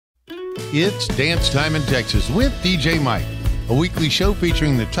It's Dance Time in Texas with DJ Mike, a weekly show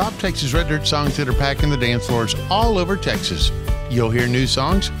featuring the top Texas Red Dirt songs that are packing the dance floors all over Texas. You'll hear new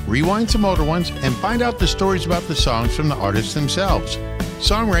songs, rewind some older ones, and find out the stories about the songs from the artists themselves.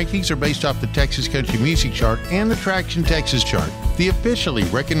 Song rankings are based off the Texas Country Music Chart and the Traction Texas Chart, the officially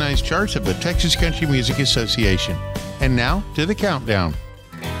recognized charts of the Texas Country Music Association. And now to the countdown.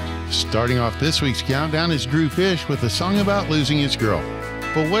 Starting off this week's countdown is Drew Fish with a song about losing his girl.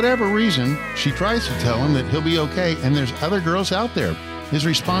 For whatever reason, she tries to tell him that he'll be okay and there's other girls out there. His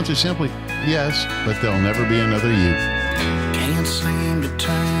response is simply, yes, but there'll never be another you. Can't seem to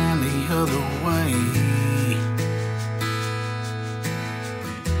turn the other way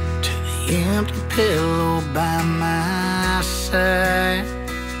to the empty pillow by my side.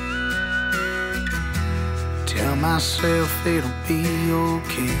 Tell myself it'll be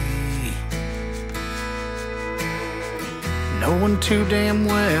okay, knowing too damn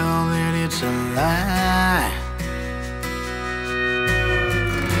well that it's a lie.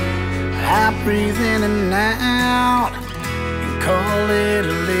 I breathe in and out and call it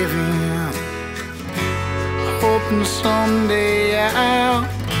a living, hoping someday I'll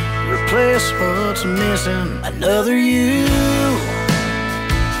replace what's missing. Another you,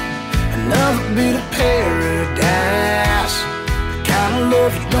 another bit of paradise, the kind of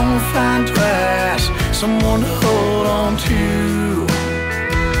love you don't find twice. Someone to hold on to,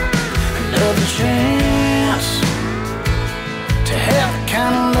 another chance to have the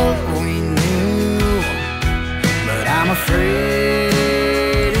kind of love we knew. But I'm afraid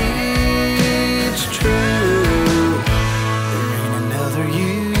it's true, there ain't another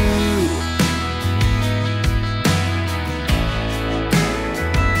you.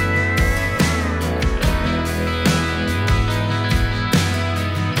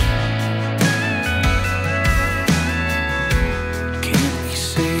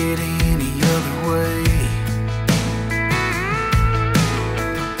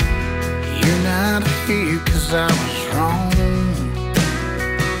 Cause I was wrong,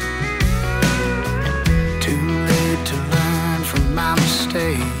 too late to learn from my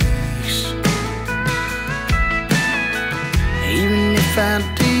mistakes. Even if I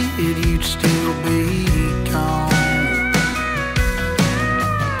did, you'd still be gone.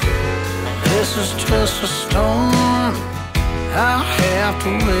 This is just a storm I'll have to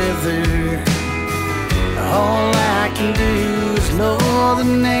weather. All I can do is know the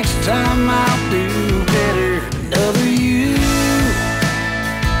next time I'll do better. Another you,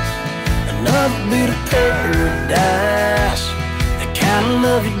 another bit of paradise, the kind of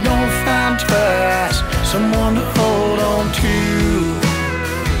love you don't find twice. Someone to hold on to,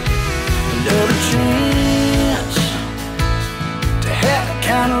 another chance to have the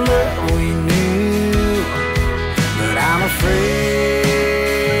kind of love we knew. But I'm afraid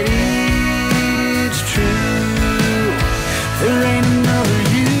there ain't another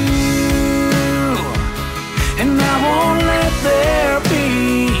you, and I won't let there be.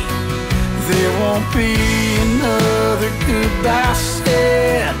 There won't be another goodbye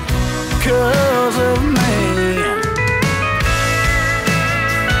said 'cause of me.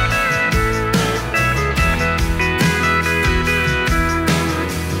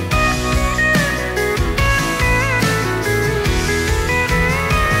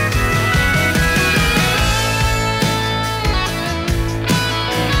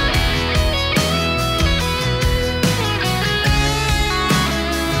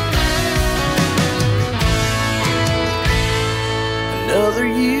 Another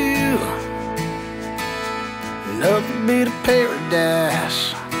you, another bit of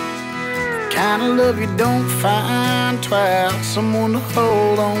paradise, the kind of love you don't find twice. Someone to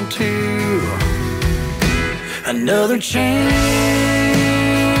hold on to, another chance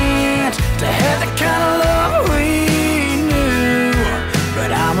to have the kind of love we knew.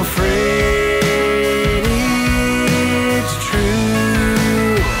 But I'm afraid it's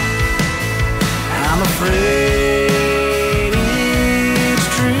true, I'm afraid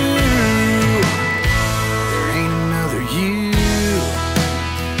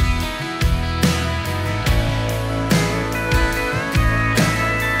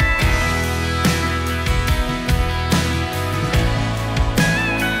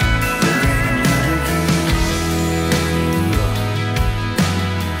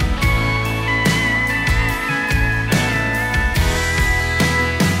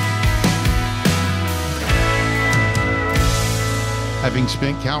Having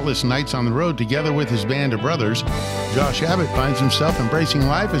spent countless nights on the road together with his band of brothers, Josh Abbott finds himself embracing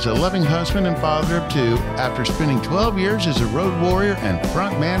life as a loving husband and father of two after spending 12 years as a road warrior and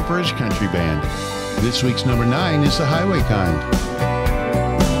front man for his country band. This week's number 9 is The Highway Kind.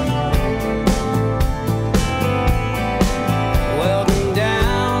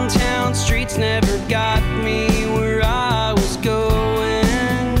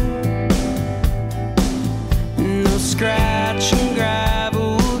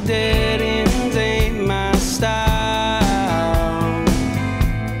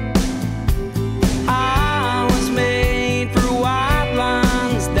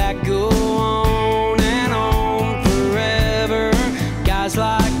 guys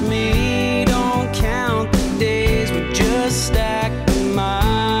like me don't count the days, we just stack the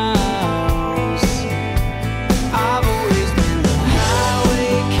miles. I've always been the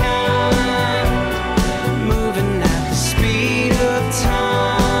highway kind, moving at the speed of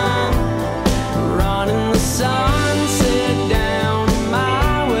time, running the sunset down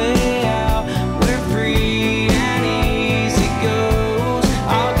my way out, where free and easy goes.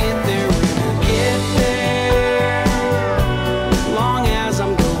 I'll get there when I get there, long as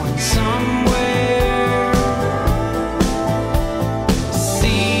I'm going somewhere.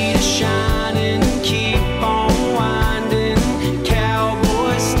 See the shining, keep on winding,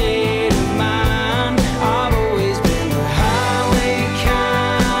 cowboy state of mind. I've always been the highway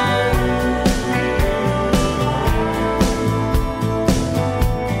kind.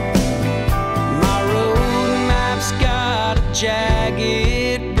 My road map's got a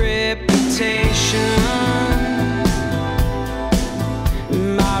jagged reputation.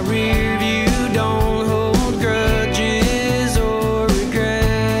 My rear view don't hold grudges or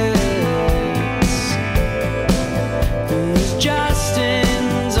regrets. These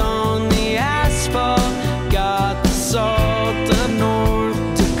Justins on the asphalt got the salt of North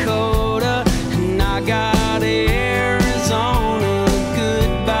Dakota, and I got Arizona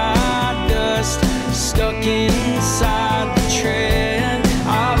goodbye dust stuck inside the tread.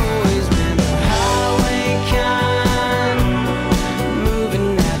 I've always been the highway kind,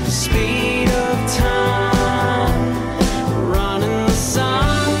 moving at the speed of time, running the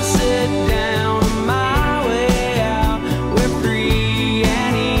sunset down my way out, where free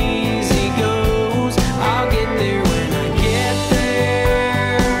and easy goes. I'll get there when I get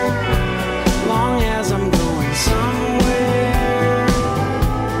there, long as I'm going somewhere.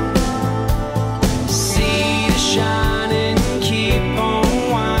 See the shining, keep on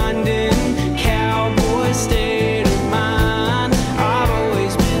winding, cowboy state of mind. I've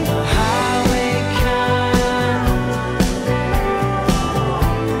always been the highway kind.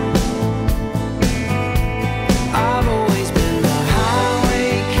 I've always been the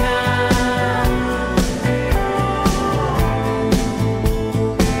highway kind.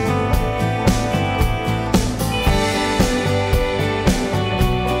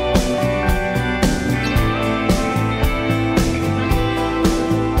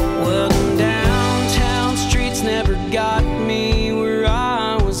 Well, them downtown streets never got me where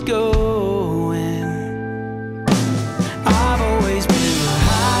I was going. I've always been the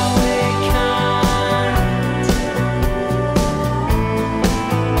highway kind.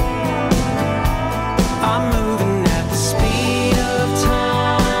 I'm moving at the speed of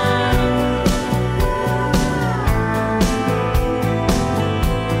time.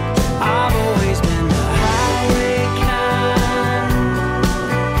 I've always been the highway kind.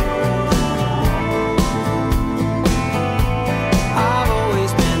 I've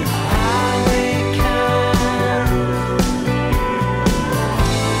always been the highway kind.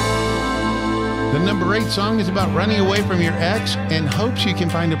 The number 8 song is about running away from your ex and hopes you can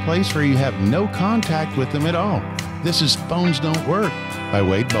find a place where you have no contact with them at all. This is Phones Don't Work by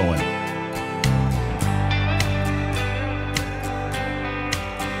Wade Bowen.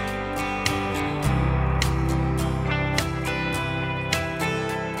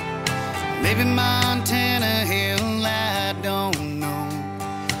 Maybe Montana Hill, I don't know.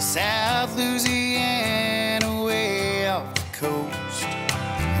 South Louisiana, way off the coast.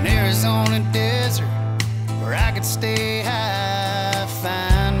 An Arizona desert where I could stay high,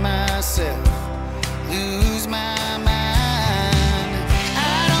 find myself, lose my mind.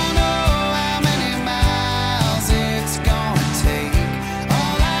 I don't know how many miles it's gonna take.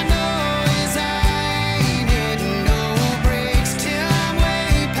 All I know is I ain't hitting no brakes till I'm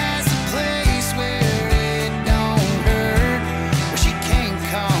way past the place where it don't hurt, where she can't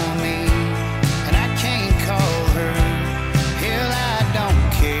call me and I can't call her. Hell, I don't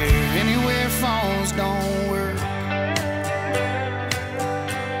care anywhere phones don't work.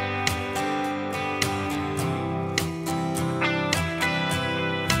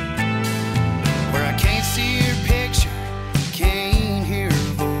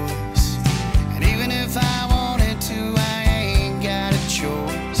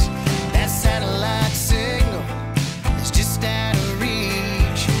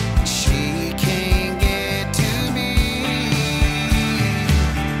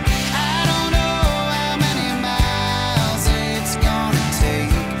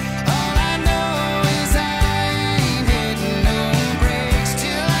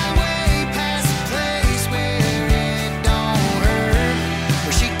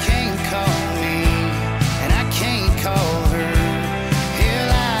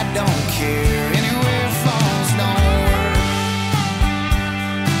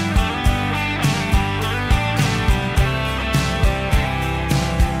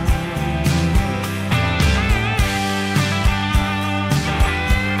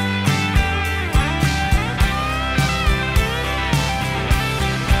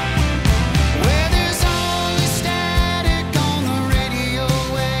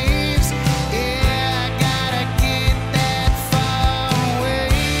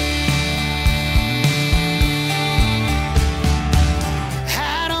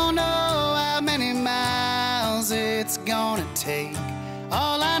 it's gonna take.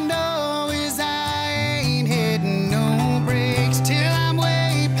 All I know is I ain't hitting no brakes till I'm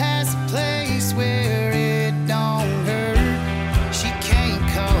way past the place where it don't hurt. She can't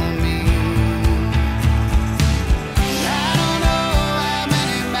call me. I don't know how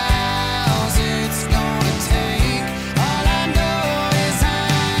many miles it's gonna take. All I know is I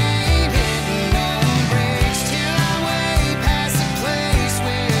ain't hitting no brakes till I'm way past the place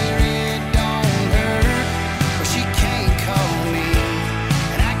where it don't hurt. But she can't call me,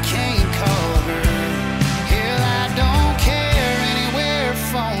 and I can't call her. Hell, I don't care anywhere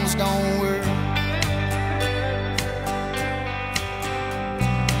phones don't work.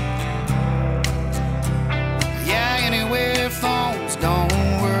 Yeah, anywhere phones don't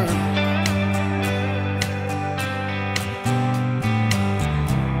work.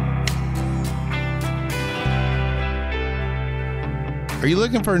 Are you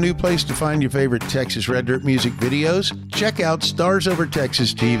looking for a new place to find your favorite Texas Red Dirt music videos? Check out Stars Over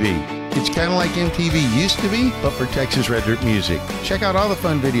Texas TV. It's kind of like MTV used to be, but for Texas Red Dirt music. Check out all the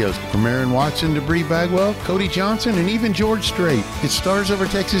fun videos from Aaron Watson to Bree Bagwell, Cody Johnson, and even George Strait. It's Stars Over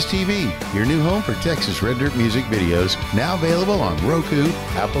Texas TV, your new home for Texas Red Dirt music videos, now available on Roku,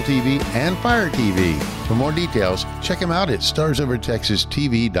 Apple TV, and Fire TV. For more details, check them out at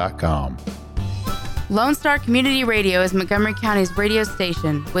starsovertexastv.com. Lone Star Community Radio is Montgomery County's radio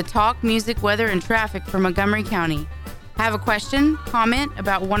station with talk, music, weather, and traffic for Montgomery County. Have a question, comment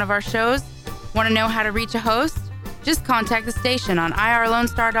about one of our shows? Want to know how to reach a host? Just contact the station on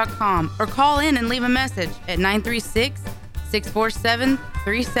irlonestar.com or call in and leave a message at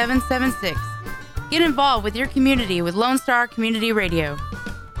 936-647-3776. Get involved with your community with Lone Star Community Radio.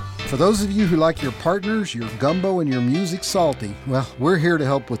 For those of you who like your partners, your gumbo, and your music salty, well, we're here to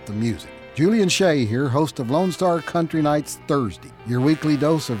help with the music. Julian Shea here, host of Lone Star Country Nights Thursday, your weekly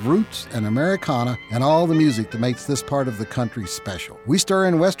dose of roots and Americana and all the music that makes this part of the country special. We stir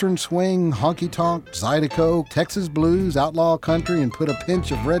in Western swing, honky-tonk, Zydeco, Texas blues, outlaw country, and put a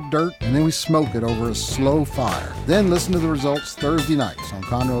pinch of red dirt, and then we smoke it over a slow fire. Then listen to the results Thursday nights on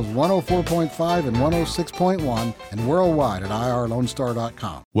Conroe's 104.5 and 106.1 and worldwide at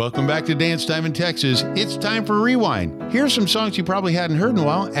irlonestar.com. Welcome back to Dance Time in Texas. It's time for Rewind. Here's some songs you probably hadn't heard in a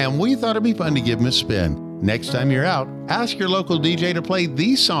while, and we thought it'd be fun to give them a spin. Next time you're out, ask your local DJ to play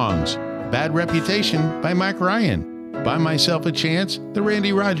these songs. Bad Reputation by Mike Ryan. Buy Myself a Chance, the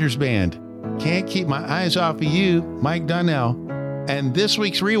Randy Rogers Band. Can't Keep My Eyes Off of You, Mike Donnell. And this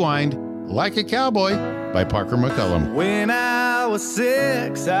week's Rewind, Like a Cowboy by Parker McCullum. When I was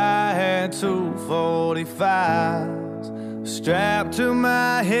 6, I had 245s strapped to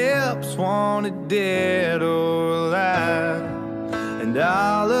my hips, wanted dead or alive. And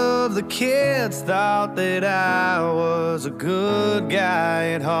all of the kids thought that I was a good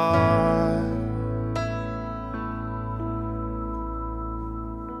guy at heart.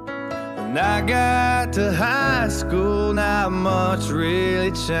 When I got to high school, not much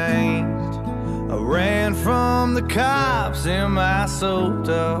really changed. I ran from the cops in my soaked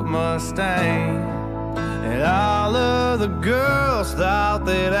up Mustang. And all of the girls thought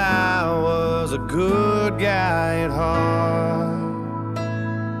that I was a good guy at heart.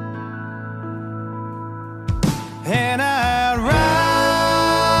 And I'd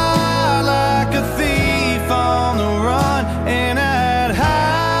ride like a thief on the run, and I'd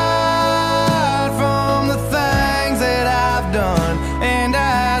hide from the things that I've done, and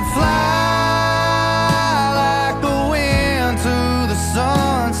I'd fly like the wind to the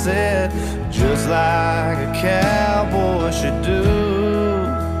sunset, just like a cowboy should do,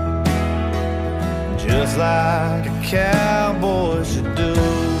 just like a cowboy should do.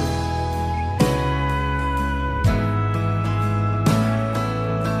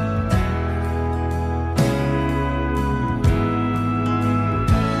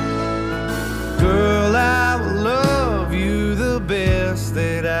 Girl, I will love you the best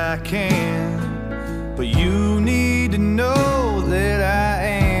that I can, but you need to know that I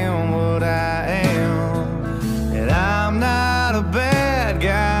am what I am. And I'm not a bad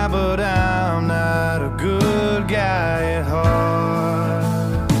guy, but I'm not a good guy at heart.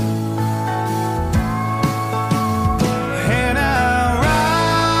 And I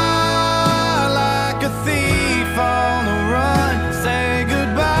ride like a thief on the run, say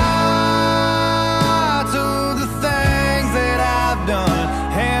goodbye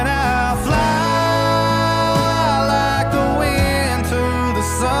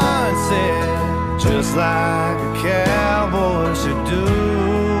just like a cowboy should do,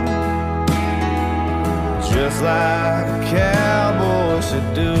 just like a cowboy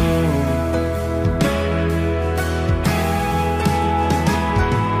should do.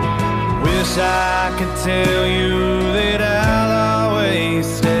 Wish wish I could tell you that I'll always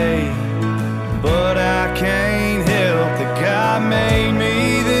stay, but I can't help that God made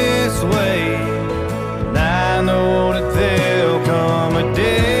me this way. And I know that there'll come a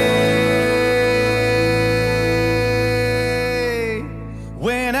day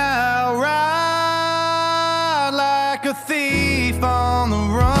when I'll ride like a thief on the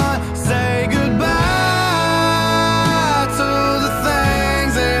run, say goodbye to the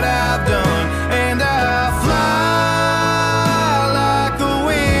things that I've done, and I'll fly like the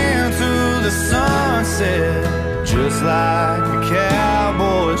wind to the sunset, just like a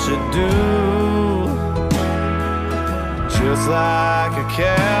cowboy should do, just like a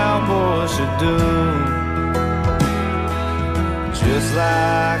cowboy should do, just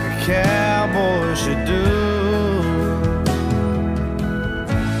like a cowboy should do.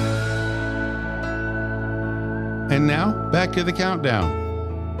 And now, back to the countdown.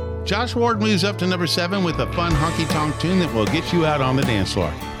 Josh Ward moves up to number 7 with a fun honky-tonk tune that will get you out on the dance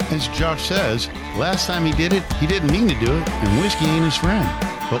floor. As Josh says, last time he did it, he didn't mean to do it, and whiskey ain't his friend.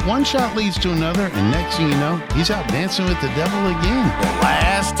 But one shot leads to another, and next thing you know, he's out dancing with the devil again.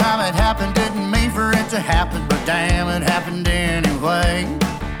 Last time it happened didn't mean for it to happen, but damn, it happened anyway.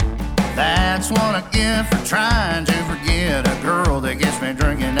 That's what I get for trying to forget a girl that gets me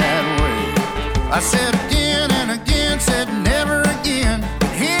drinking that way. I said again and again, said never again, but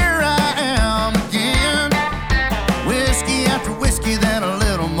here I am again. Whiskey after whiskey, then a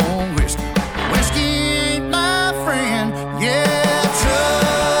little more whiskey. Whiskey ain't my friend, yeah,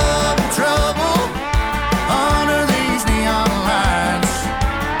 trouble, trouble, under these neon lights.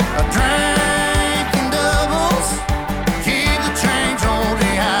 I drank in doubles, keep the change, hold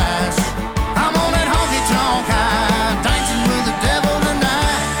the ice. I'm on that honky-tonk high, dancing with the devil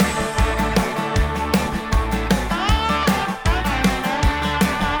tonight.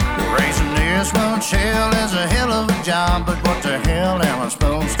 Raising this one shell is a hell of a job, but what the hell am I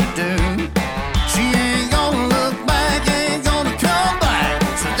supposed to do? She ain't gonna look back, ain't gonna come back,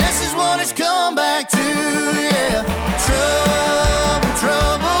 so this is what it's come back to, yeah. Trouble,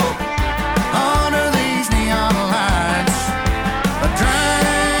 trouble, under these neon lights. I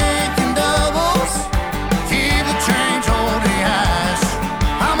drank in doubles, keep the change, hold the ice.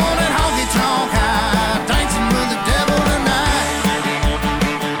 I'm on that honky-tonk high, dancing with the devil tonight.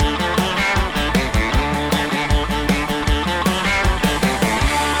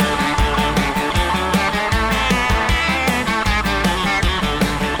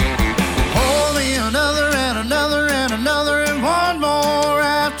 Hold me another and another and another and one more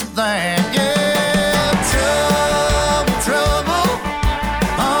after that. Yeah, trouble, trouble,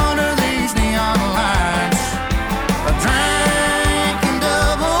 under these neon lights. I drank in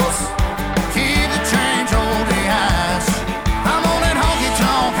doubles, keep the change, hold the ice. I'm on that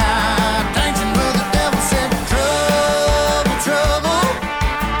honky-tonk high, dancing with the devil. Said trouble, trouble,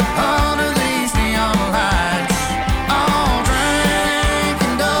 under these neon lights. All drank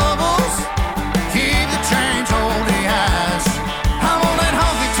in doubles, keep the change, hold the ice. I'm on that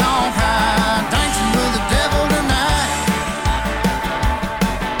honky-tonk high, dancing with the devil tonight.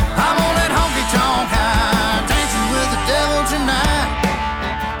 I'm on that honky-tonk high, dancing with the devil tonight.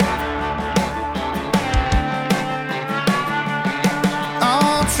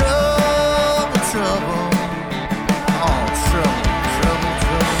 Oh, trouble, trouble. Oh, trouble, trouble,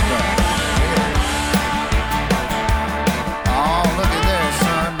 trouble. Yeah. Oh, look at there,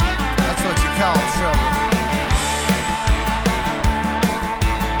 son. That's what you call trouble.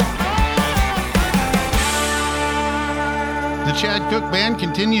 The Chad Cook Band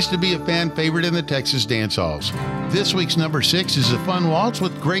continues to be a fan favorite in the Texas dance halls. This week's number 6 is a fun waltz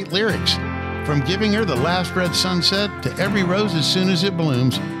with great lyrics. From giving her the last red sunset to every rose as soon as it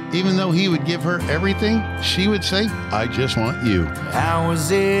blooms, even though he would give her everything, she would say, I just want you. How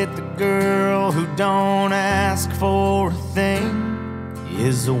is it the girl who don't ask for a thing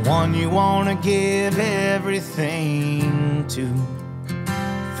is the one you want to give everything to?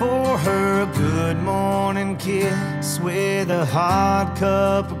 For her, a good morning kiss with a hot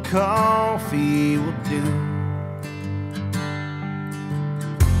cup of coffee will do.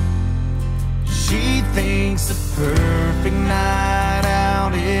 She thinks the perfect night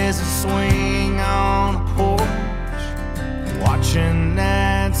out is a swing on a porch, watching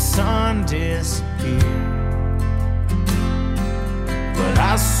that sun disappear. But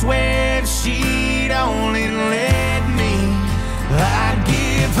I swear if she'd only let me, I'd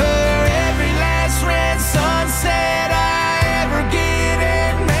give her every last red sunset I ever get.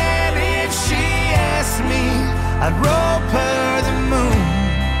 And man, if she asked me, I'd rope her the moon.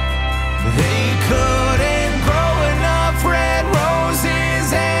 They couldn't grow enough red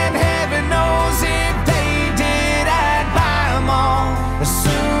roses, and heaven knows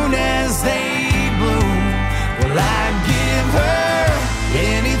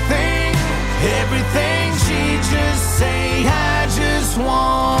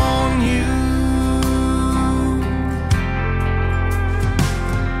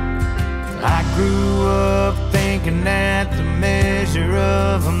picture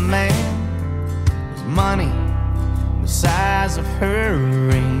of a man with money the size of her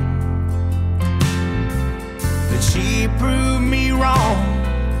ring. But she proved me wrong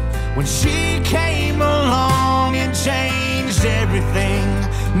when she came along and changed everything.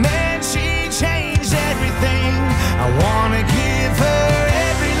 Man, she changed everything. I wanna give her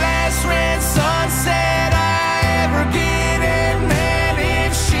every last red sunset I ever get, and man,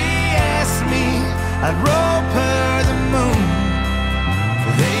 if she asked me, I'd rope her the moon.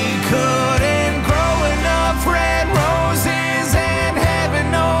 They couldn't grow enough red roses, and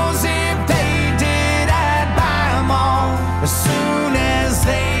heaven knows if they did, I'd buy them all as soon as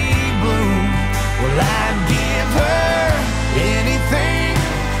they bloom. Well, I'd give her anything,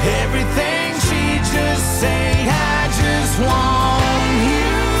 everything. She'd just say, I just want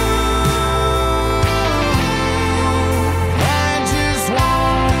you. I just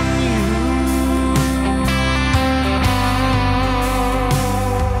want you.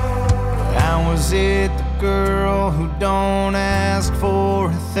 I was it the girl who don't ask for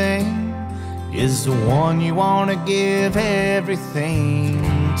a thing, is the one you wanna give everything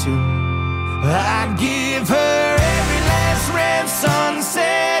to. I'd give her every last red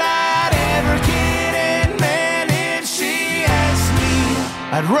sunset I'd ever get, and man, if she asked me,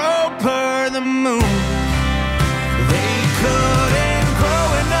 I'd rope her the moon. They couldn't grow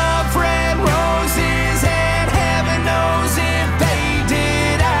enough red roses, and heaven knows if they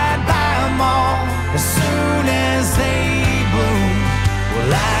did, I'd buy them all as soon as they bloom. Well,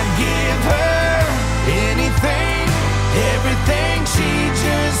 I'd give her anything, everything. She'd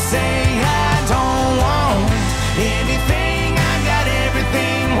just say, I don't want anything, I got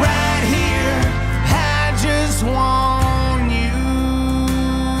everything right here. I just want you.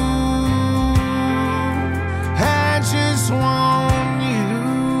 I just want you.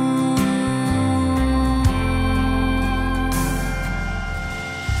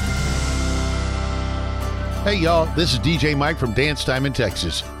 Hey y'all, this is DJ Mike from Dance Time in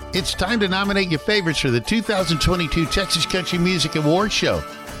Texas. It's time to nominate your favorites for the 2022 Texas Country Music Awards Show.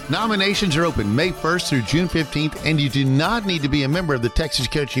 Nominations are open May 1st through June 15th, and you do not need to be a member of the Texas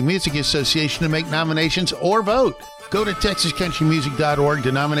Country Music Association to make nominations or vote. Go to texascountrymusic.org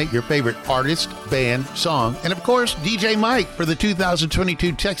to nominate your favorite artist, band, song, and of course, DJ Mike for the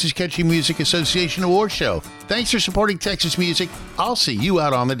 2022 Texas Country Music Association Awards Show. Thanks for supporting Texas music. I'll see you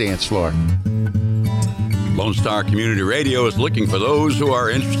out on the dance floor. Lone Star Community Radio is looking for those who are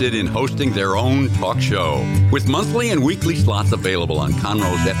interested in hosting their own talk show. With monthly and weekly slots available on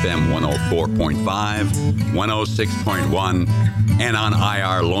Conroe's FM 104.5, 106.1, and on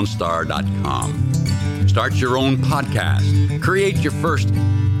irlonestar.com. Start your own podcast, create your first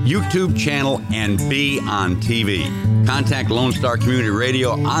YouTube channel, and be on TV. Contact Lone Star Community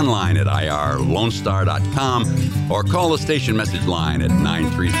Radio online at irlonestar.com or call the station message line at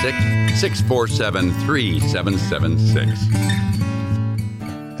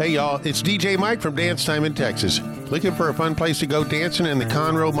 936-647-3776. Hey y'all, it's DJ Mike from Dance Time in Texas. Looking for a fun place to go dancing in the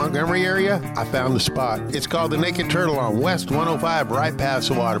Conroe, Montgomery area? I found the spot. It's called the Naked Turtle on West 105, right past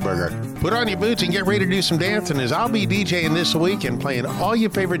the Whataburger. Put on your boots and get ready to do some dancing, as I'll be DJing this week and playing all your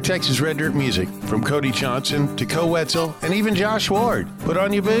favorite Texas Red Dirt music, from Cody Johnson to Co Wetzel and even Josh Ward. Put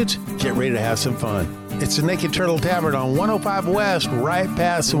on your boots, get ready to have some fun. It's the Naked Turtle Tavern on 105 West, right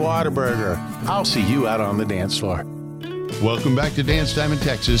past the Whataburger. I'll see you out on the dance floor. Welcome back to Dance Time in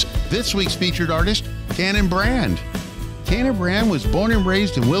Texas. This week's featured artist, Cannon Brand. Cannon Brand was born and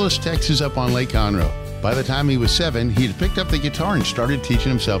raised in Willis, Texas, up on Lake Conroe. By the time he was 7, he had picked up the guitar and started teaching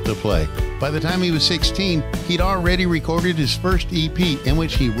himself to play. By the time he was 16, he'd already recorded his first EP, in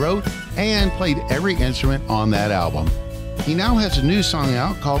which he wrote and played every instrument on that album. He now has a new song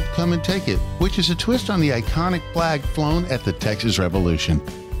out called Come and Take It, which is a twist on the iconic flag flown at the Texas Revolution.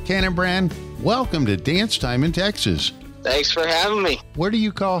 Cannon Brand, welcome to Dance Time in Texas. Thanks for having me. Where do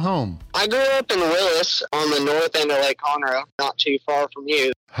you call home? I grew up in Willis on the north end of Lake Conroe, not too far from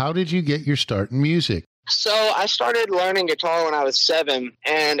you. How did you get your start in music? So I started learning guitar when I was 7,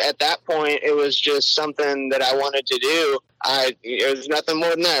 and at that point, it was just something that I wanted to do. It was nothing more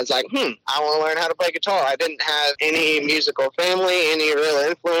than that. It's like, I want to learn how to play guitar. I didn't have any musical family, any real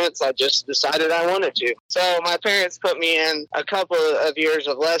influence. I just decided I wanted to. So my parents put me in a couple of years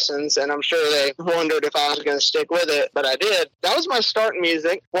of lessons, and I'm sure they wondered if I was going to stick with it, but I did. That was my start in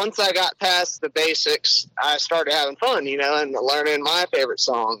music. Once I got past the basics, I started having fun, and learning my favorite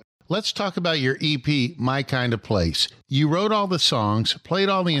song. Let's talk about your EP, My Kind of Place. You wrote all the songs, played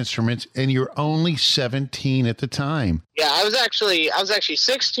all the instruments, and you're only 17 at the time. Yeah, I was actually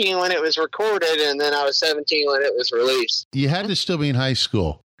 16 when it was recorded, and then I was 17 when it was released. You had to still be in high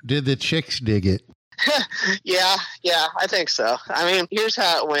school. Did the chicks dig it? Yeah, I think so. I mean, here's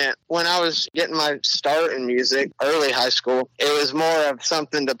how it went. When I was getting my start in music, early high school, it was more of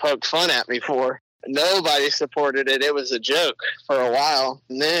something to poke fun at me for. Nobody supported it. It was a joke for a while.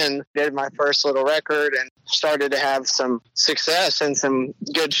 And then did my first little record and started to have some success and some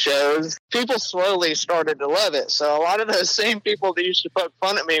good shows. People slowly started to love it. So a lot of those same people that used to poke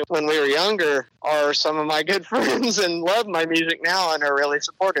fun at me when we were younger are some of my good friends and love my music now and are really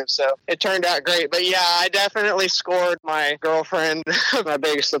supportive. So it turned out great. But yeah, I definitely scored my girlfriend, my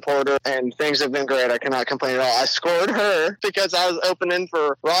biggest supporter, and things have been great. I cannot complain at all. I scored her because I was opening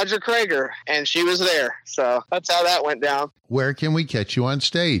for Roger Krager and she was there. So that's how that went down. Where can we catch you on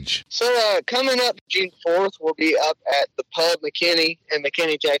stage? So coming up June 4th, we'll be up at the Pub McKinney in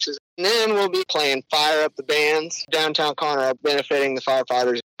McKinney, Texas. And then we'll be playing Fire Up the Bands downtown Conroe, benefiting the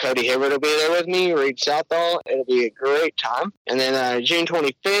firefighters. Cody Hibbert will be there with me, Reed Southall. It'll be a great time. And then June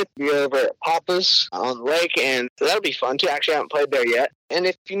 25th, we'll be over at Papa's on the lake, and so that'll be fun too. Actually, I haven't played there yet. And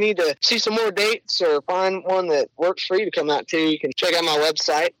if you need to see some more dates or find one that works for you to come out to, you can check out my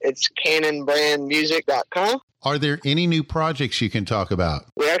website. It's cannonbrandmusic.com. Are there any new projects you can talk about?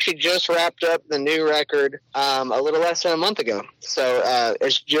 We actually just wrapped up the new record a little less than a month ago. So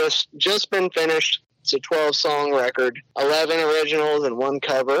it's just been finished. It's a 12-song record, 11 originals and 1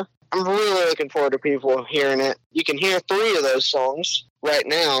 cover. I'm really looking forward to people hearing it. You can hear 3 of those songs right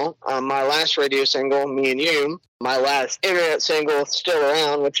now on my last radio single, Me and You. My last internet single, Still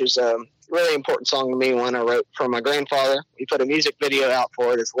Around, which is a really important song to me, one I wrote for my grandfather. We put a music video out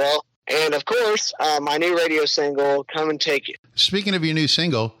for it as well. And, of course, my new radio single, Come and Take It. Speaking of your new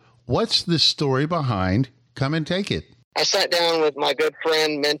single, what's the story behind Come and Take It? I sat down with my good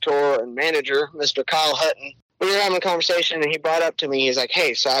friend, mentor, and manager, Mr. Kyle Hutton. We were having a conversation, and he brought up to me, he's like,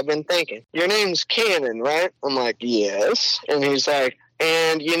 hey, so I've been thinking, your name's Cannon, right? I'm like, yes. And he's like,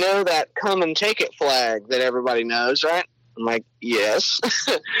 and you know that Come and Take It flag that everybody knows, right? I'm like, yes.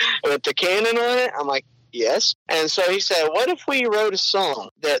 With the cannon on it? I'm like, yes. And so he said, what if we wrote a song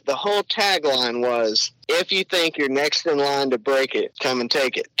that the whole tagline was, if you think you're next in line to break it, come and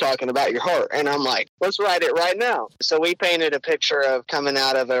take it, talking about your heart. And I'm like, let's write it right now. So we painted a picture of coming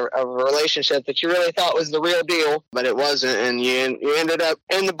out of a relationship that you really thought was the real deal, but it wasn't. And you ended up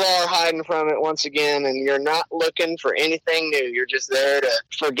in the bar hiding from it once again, and you're not looking for anything new. You're just there to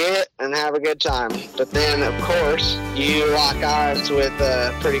forget and have a good time. But then, of course, you lock eyes with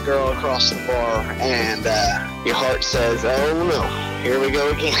a pretty girl across the bar, and your heart says, oh no. Here we go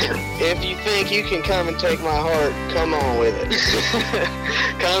again. If you think you can come and take my heart, come on with it.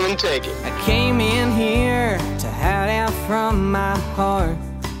 Come and take it. I came in here to hide out from my heart,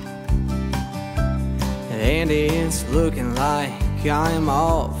 and it's looking like I'm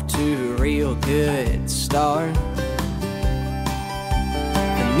off to a real good start.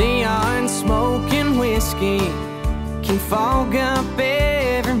 The neon smoke and whiskey can fog up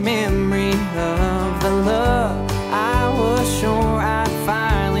every memory of the love I was sure I'd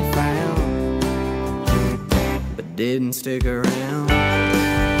finally found, but didn't stick around.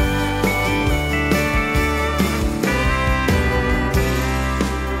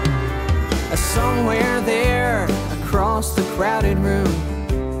 Somewhere there across the crowded room,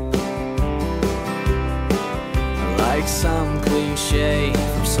 like some cliche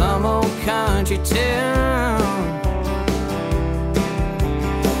from some old country town,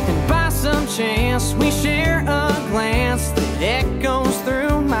 and by some chance we share a glance that echoes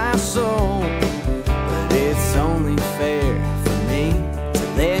through my soul. But it's only fair for me to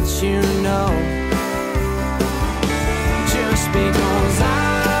let you know, just because I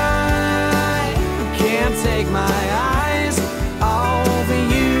can't take my eyes off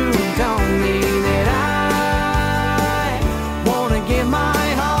of you, don't mean that I wanna give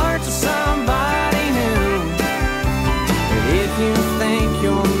my heart to somebody new. But if you think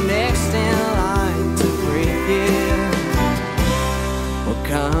you're next in line to break it, well,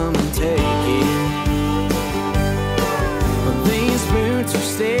 come and take it. Well, these boots are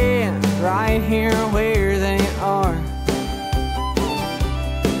staying right here where they are.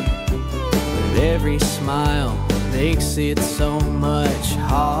 Every smile makes it so much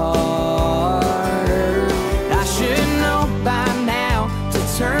harder. I should know by now to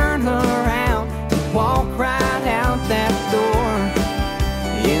turn around and walk right out that door,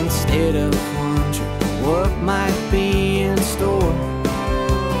 instead of wondering what might be in store.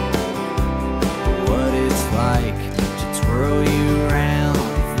 What it's like to twirl you around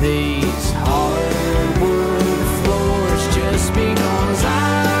these hardwood floors, just because I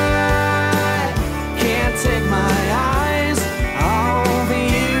take my eyes off of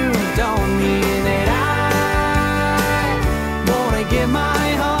you.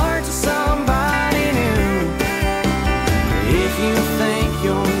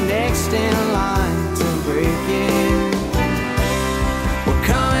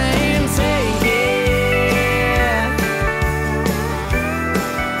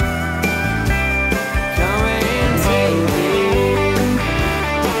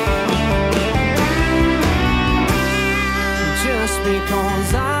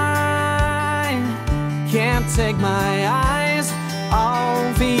 can't take my eyes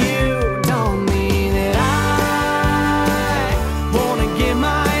off of you. Don't mean that I wanna give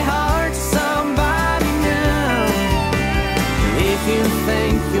my heart to somebody new. If you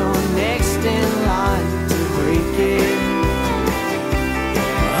think you're next in line to break it,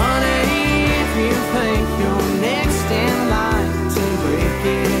 honey, if you think you're next in line to break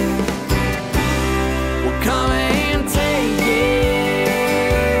it, well, come and take it.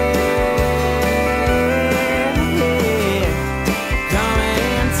 Come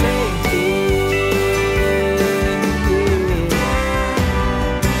and take it.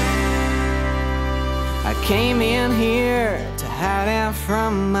 I came in here to hide out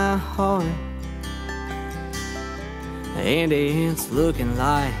from my heart, and it's looking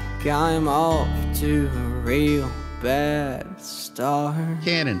like I'm off to a real bad start.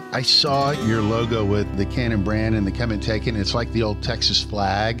 Cannon, I saw your logo with the Cannon brand and the Come and Take It. It's like the old Texas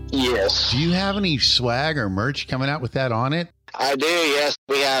flag. Yes. Do you have any swag or merch coming out with that on it? I do, yes.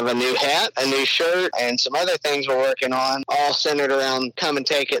 We have a new hat, a new shirt, and some other things we're working on, all centered around Come and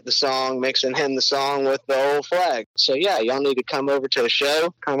Take It, the song, mixing in the song with the old flag. So, yeah, y'all need to come over to the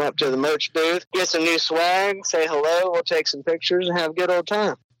show, come up to the merch booth, get some new swag, say hello, we'll take some pictures, and have a good old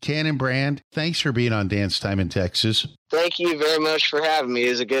time. Cannon brand, thanks for being on Dance Time in Texas. Thank you very much for having me.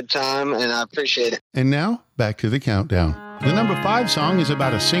 It was a good time, and I appreciate it. And now, back to the countdown. The number 5 song is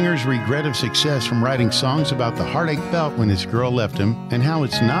about a singer's regret of success from writing songs about the heartache felt when his girl left him and how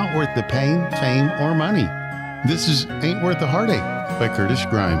it's not worth the pain, fame, or money. This is Ain't Worth the Heartache by Curtis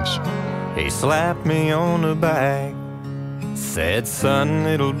Grimes. He slapped me on the back, said, son,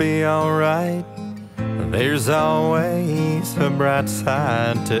 it'll be all right. There's always a bright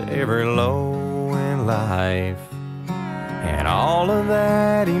side to every low in life. And all of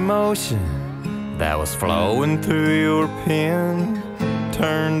that emotion that was flowing through your pen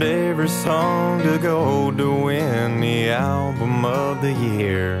turned every song to gold to win the album of the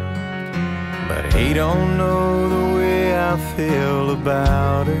year. But he don't know the way I feel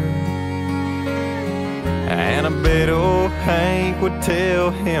about her, and I bet old Hank would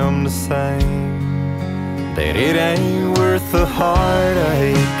tell him the same. That it ain't worth the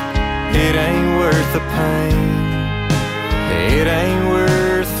heartache, it ain't worth the pain, it ain't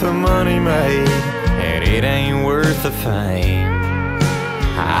worth the money made, and it ain't worth the fame.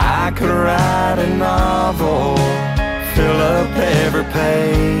 I could write a novel, fill up every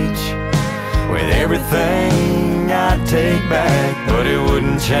page with everything I'd take back, but it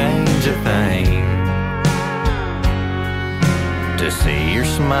wouldn't change a thing. To see your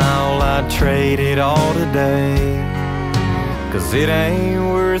smile, I'd trade it all today, 'cause it ain't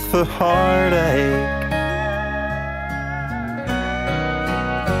worth the heartache.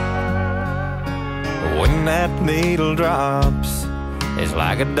 When that needle drops, it's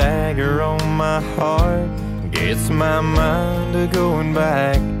like a dagger on my heart, gets my mind to going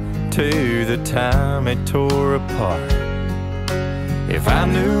back to the time it tore apart. If I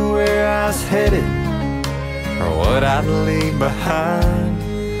knew where I was headed or what I'd leave behind,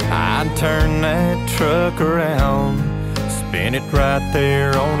 I'd turn that truck around, spin it right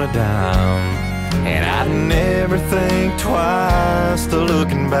there on a dime, and I'd never think twice to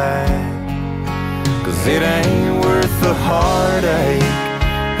looking back. 'Cause it ain't worth the heartache,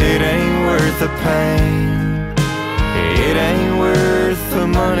 it ain't worth the pain, it ain't worth the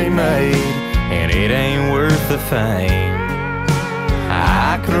money made, and it ain't worth the fame.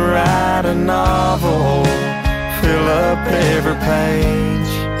 I could write a novel, fill up every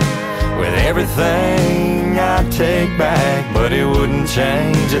page with everything I'd take back, but it wouldn't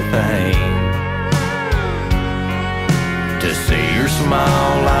change a thing. To see your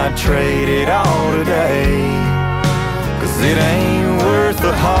smile, I'd trade it all today, 'cause it ain't worth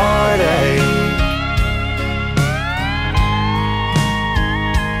the heartache.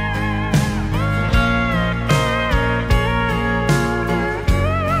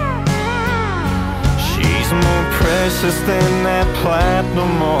 She's more precious than that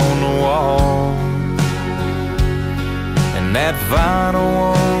platinum on the wall, and that vinyl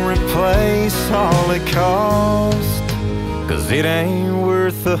won't replace all it costs. 'Cause it ain't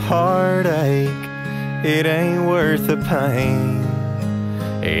worth the heartache, it ain't worth the pain,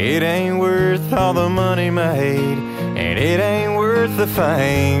 it ain't worth all the money made, and it ain't worth the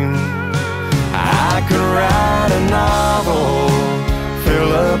fame. I could write a novel,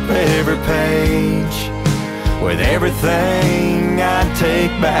 fill up every page with everything I'd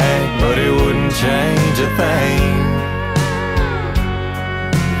take back, but it wouldn't change a thing.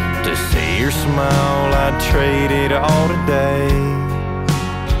 To see your smile, I'd trade it all today.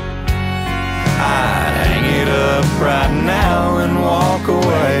 I'd hang it up right now and walk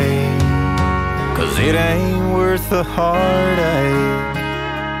away, 'cause it ain't worth the heartache.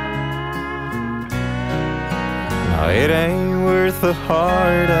 No, it ain't worth the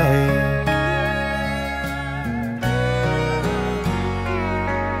heartache.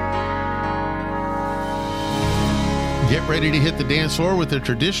 Get ready to hit the dance floor with the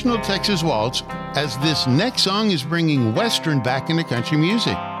traditional Texas waltz, as this next song is bringing Western back into country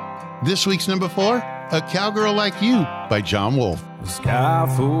music. This week's number 4, A Cowgirl Like You by John Wolfe. A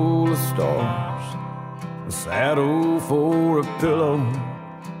sky full of stars, a saddle for a pillow,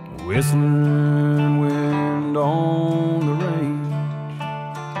 whistling wind on the range.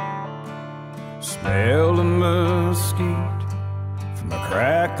 Smell the mesquite from a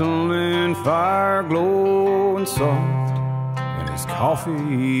crackling fire, glowing soft, and his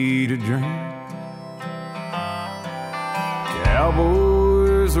coffee to drink.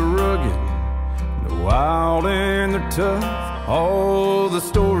 Cowboys are rugged, they're wild and they're tough. All the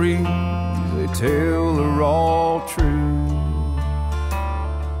stories they tell are all true,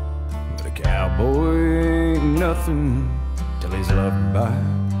 but a cowboy ain't nothing till he's loved by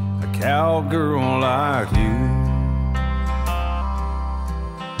a cowgirl like you.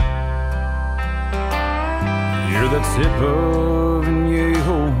 Hear that sip of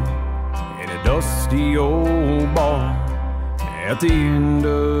añejo in a dusty old bar at the end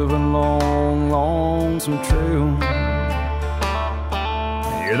of a long, lonesome trail.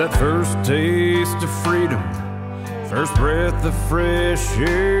 Hear that first taste of freedom, first breath of fresh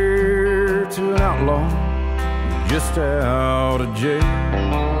air to an outlaw just out of jail.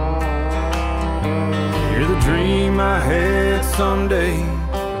 Hear the dream I had someday,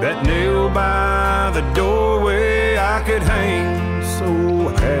 that nail by the doorway I could hang so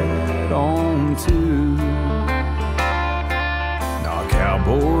hat on to. Now a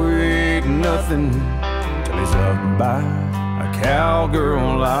cowboy ain't nothing till he's loved by a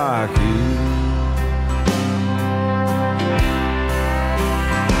cowgirl like you.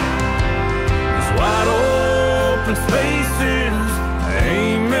 These wide open spaces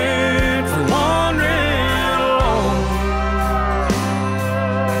ain't meant for wandering alone.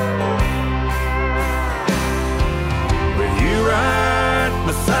 With you right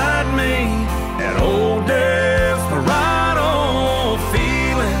beside me, that old desperado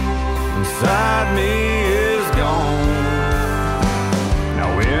feeling inside me is gone.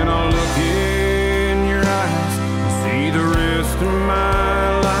 When I look in your eyes and see the rest of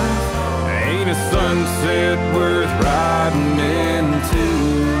my life, ain't a sunset worth riding into.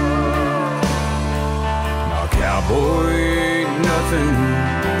 Now a cowboy ain't nothing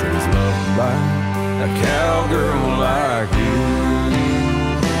till he's loved by a cowgirl like you.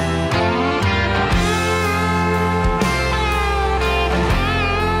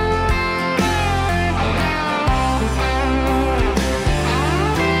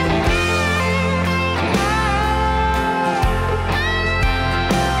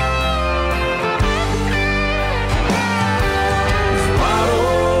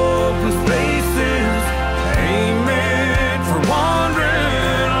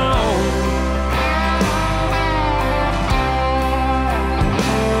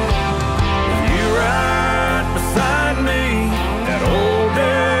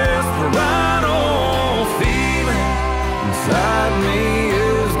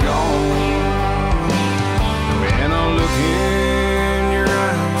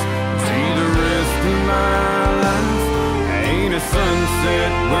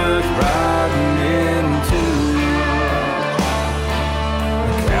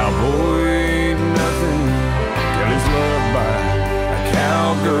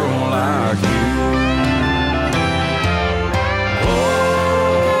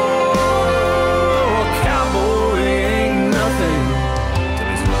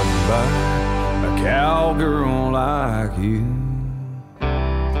 Cowgirl like you.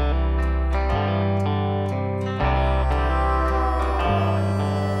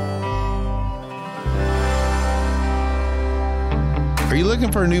 Are you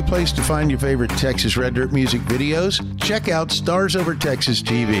looking for a new place to find your favorite Texas Red Dirt music videos? Check out Stars Over Texas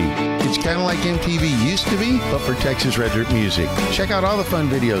TV. It's kind of like MTV used to be, but for Texas Red Dirt music. Check out all the fun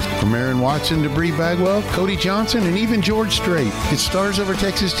videos from Aaron Watson to Bree Bagwell, Cody Johnson, and even George Strait. It's Stars Over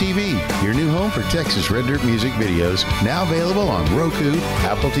Texas TV, your new home for Texas Red Dirt music videos, now available on Roku,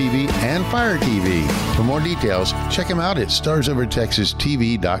 Apple TV, and Fire TV. For more details, check them out at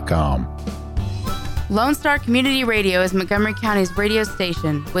starsovertexastv.com. Lone Star Community Radio is Montgomery County's radio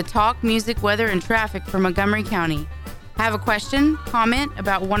station with talk, music, weather, and traffic for Montgomery County. Have a question, comment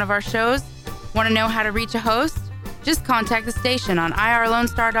about one of our shows? Want to know how to reach a host? Just contact the station on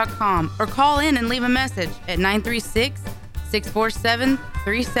irlonestar.com or call in and leave a message at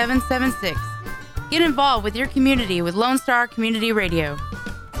 936-647-3776. Get involved with your community with Lone Star Community Radio.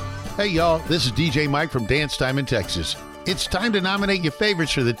 Hey y'all, this is DJ Mike from Dance Time in Texas. It's time to nominate your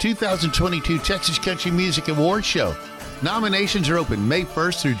favorites for the 2022 Texas Country Music Awards Show. Nominations are open May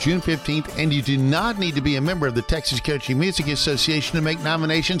 1st through June 15th, and you do not need to be a member of the Texas Country Music Association to make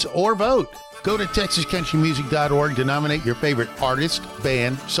nominations or vote. Go to texascountrymusic.org to nominate your favorite artist,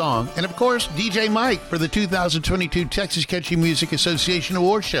 band, song, and of course, DJ Mike for the 2022 Texas Country Music Association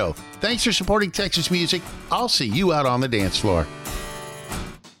Awards Show. Thanks for supporting Texas music. I'll see you out on the dance floor.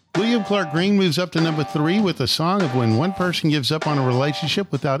 William Clark Green moves up to number 3 with a song of when one person gives up on a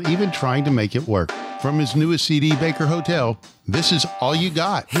relationship without even trying to make it work. From his newest CD, Baker Hotel, this is All You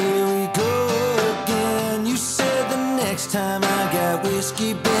Got. Here we go again. You said the next time I got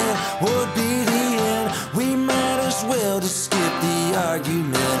whiskey Ben would be the end. We might as well just skip the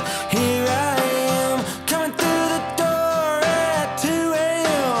argument. Here I am, coming through the door at 2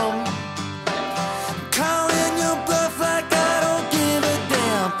 a.m. Calling your bluff like I don't give a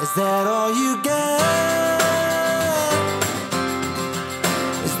damn. Is that all you got?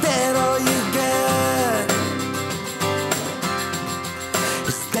 Is that all you got?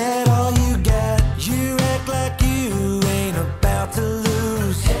 Is that all you got? You act like you ain't about to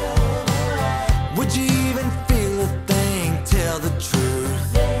lose. Would you even feel a thing? Tell the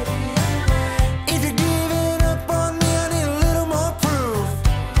truth. If you're giving up on me, I need a little more proof.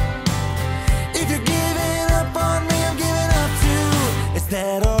 If you're giving up on me, I'm giving up too. Is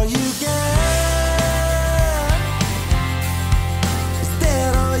that all you got? Is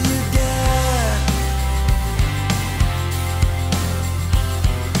that all you got?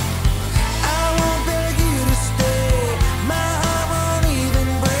 I won't beg you to stay. My heart won't even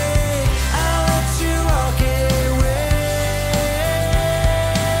break. I'll let you walk away.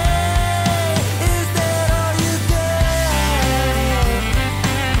 Is that all you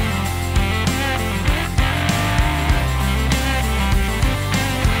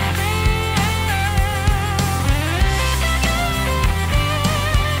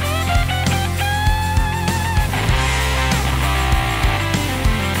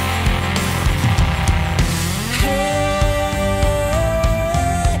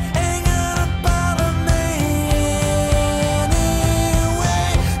ain't gonna bother me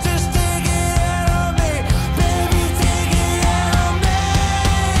anyway. Just take it out on me, baby, take it out on me.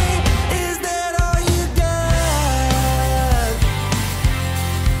 Is that all you got?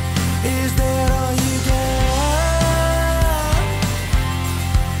 Is that all you got?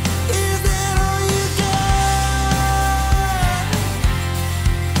 Is that all you got?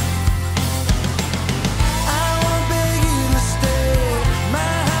 I won't beg you to stay.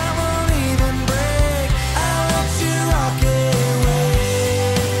 My heart won't even break. I'll let you walk away.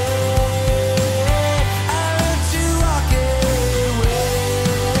 I'll let you walk away.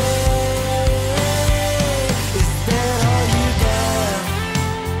 Is that all you got?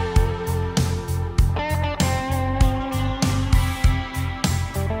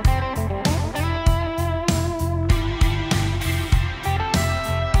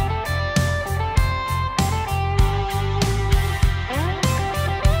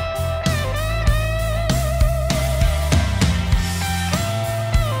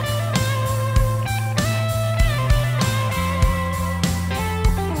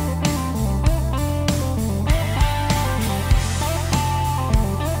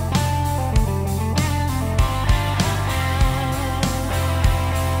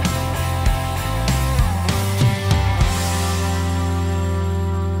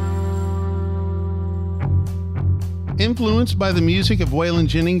 Influenced by the music of Waylon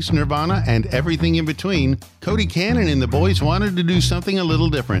Jennings, Nirvana, and everything in between, Cody Cannon and the boys wanted to do something a little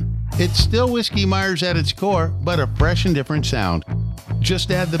different. It's still Whiskey Myers at its core, but a fresh and different sound. Just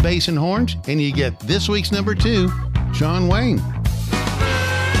add the bass and horns, and you get this week's number 2, John Wayne.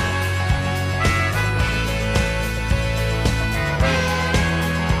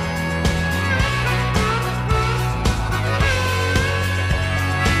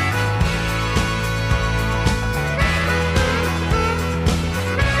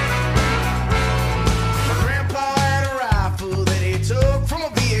 My grandpa had a rifle that he took from a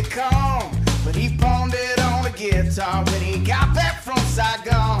Viet Cong, but he pawned it on a guitar when he got back from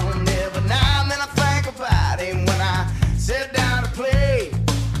Saigon. Every now and then I think about him when I sit down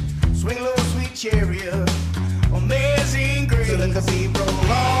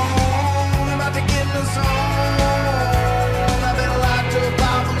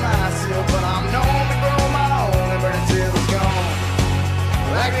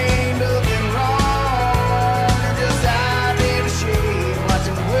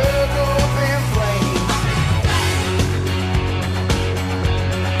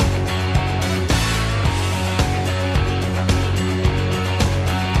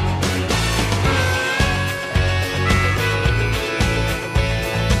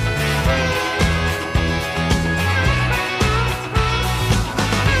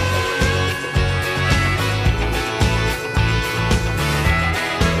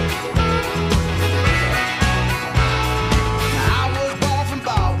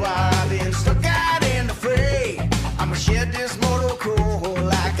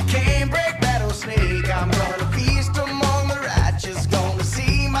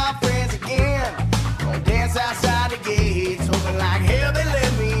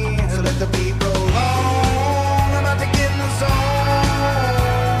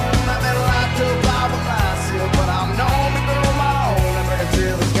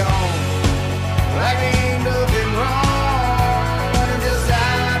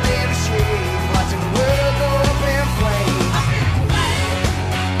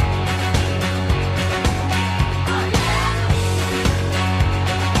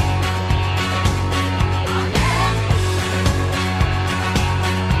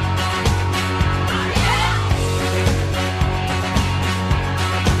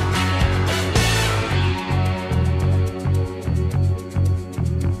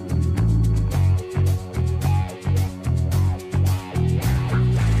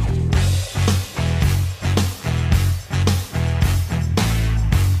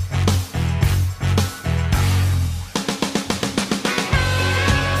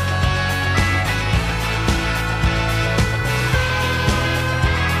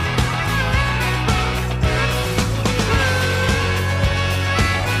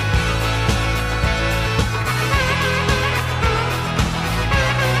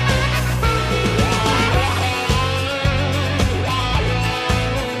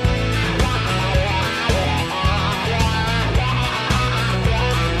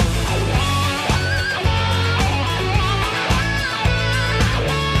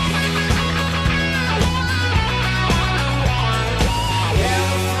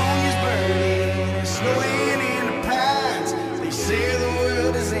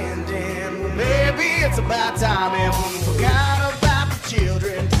it's about time. Have we forgot about the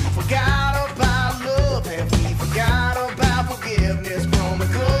children? Forgot about love? Have we forgot about forgiveness from a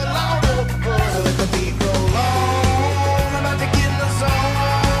good Lord up above? Let the beat roll on. I'm about to get in the zone.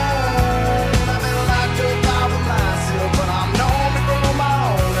 I've been locked up all of myself, but I'm known to grow my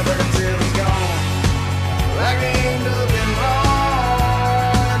own ever until it's gone. Like the end of it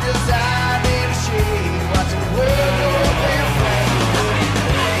wrong. Just hide in the shade, watching the world go up in flames.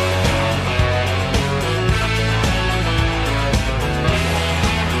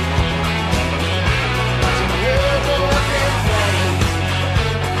 Watching the world go up in flames.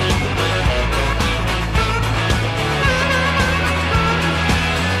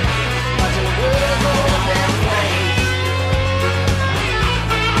 Watching the world go up in flames.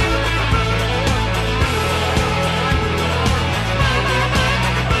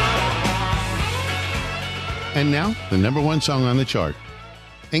 And now, the number one song on the chart.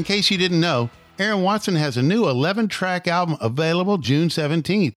 In case you didn't know, Aaron Watson has a new 11-track album available June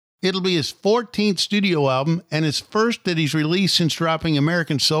 17th. It'll be his 14th studio album and his first that he's released since dropping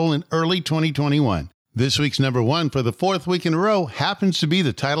American Soul in early 2021. This week's number one for the fourth week in a row happens to be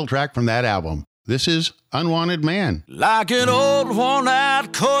the title track from that album. This is Unwanted Man. Like an old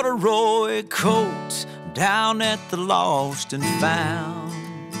worn-out corduroy coat down at the Lost and Found.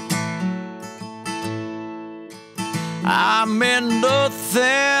 I'm in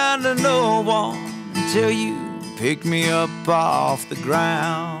nothing to no one until you pick me up off the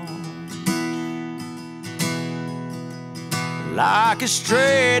ground. Like a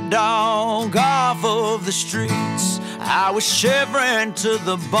stray dog off of the streets, I was shivering to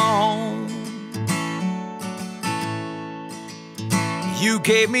the bone. You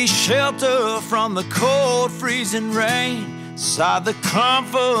gave me shelter from the cold, freezing rain, saw the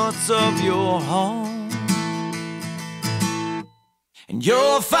comforts of your home. And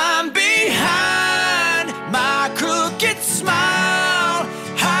you'll find behind my crooked smile,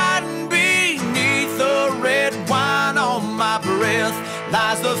 hiding beneath the red wine on my breath,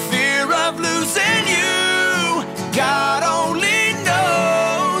 lies the fear of losing you. God only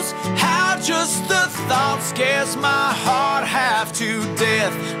knows how just the thought scares my heart half to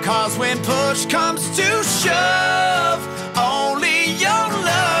death. 'Cause when push comes to shove, only your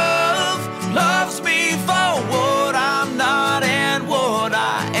love loves me for what I'm not and what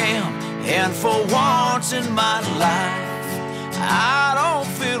I am. And for once in my life, I don't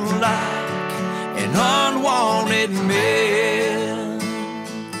feel like an unwanted man.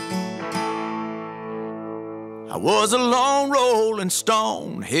 I was a lone rolling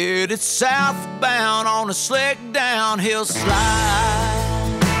stone, headed southbound on a slick downhill slide,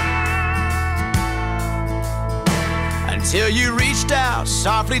 until you reached out,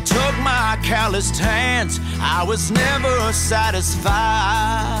 softly took my calloused hands. I was never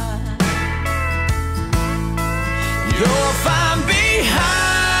satisfied. You'll find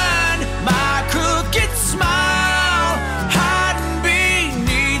behind my crooked smile, hiding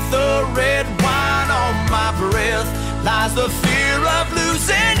beneath the red wine on my breath, lies the fear of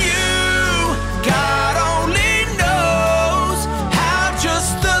losing you. God only knows how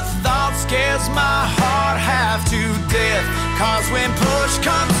just the thought scares my heart half to death. 'Cause when push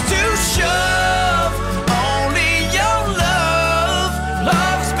comes to shove, only your love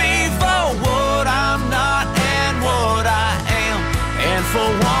loves me for what I'm not and what I am. And for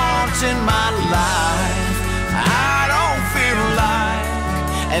once in my life, I don't feel like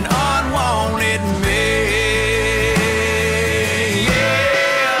an unwanted man.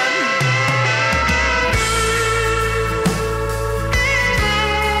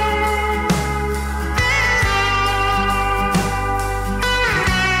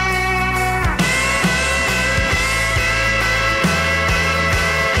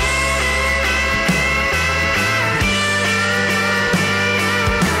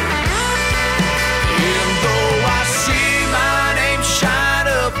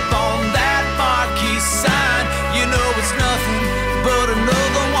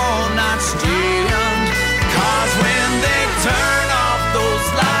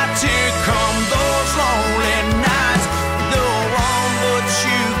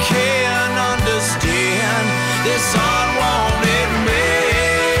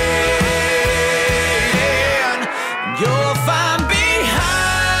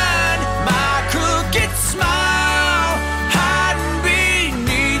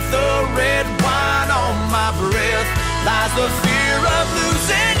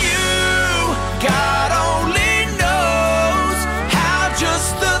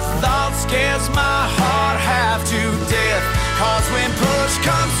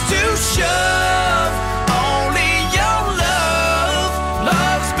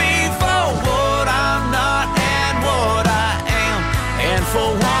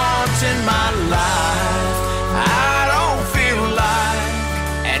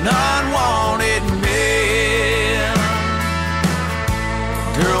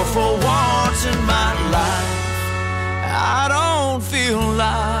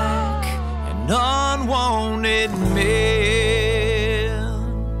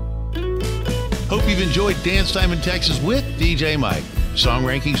 hope you've enjoyed Dance Time in Texas with DJ Mike. Song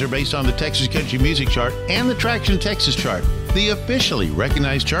rankings are based on the Texas Country Music Chart and the Traction Texas Chart, the officially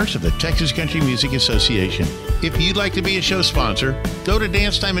recognized charts of the Texas Country Music Association. If you'd like to be a show sponsor, go to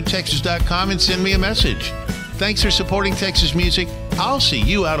dancetimeintexas.com and send me a message. Thanks for supporting Texas music. I'll see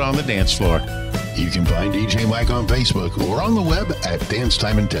you out on the dance floor. You can find DJ Mike on Facebook or on the web at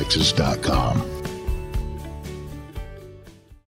dancetimeintexas.com.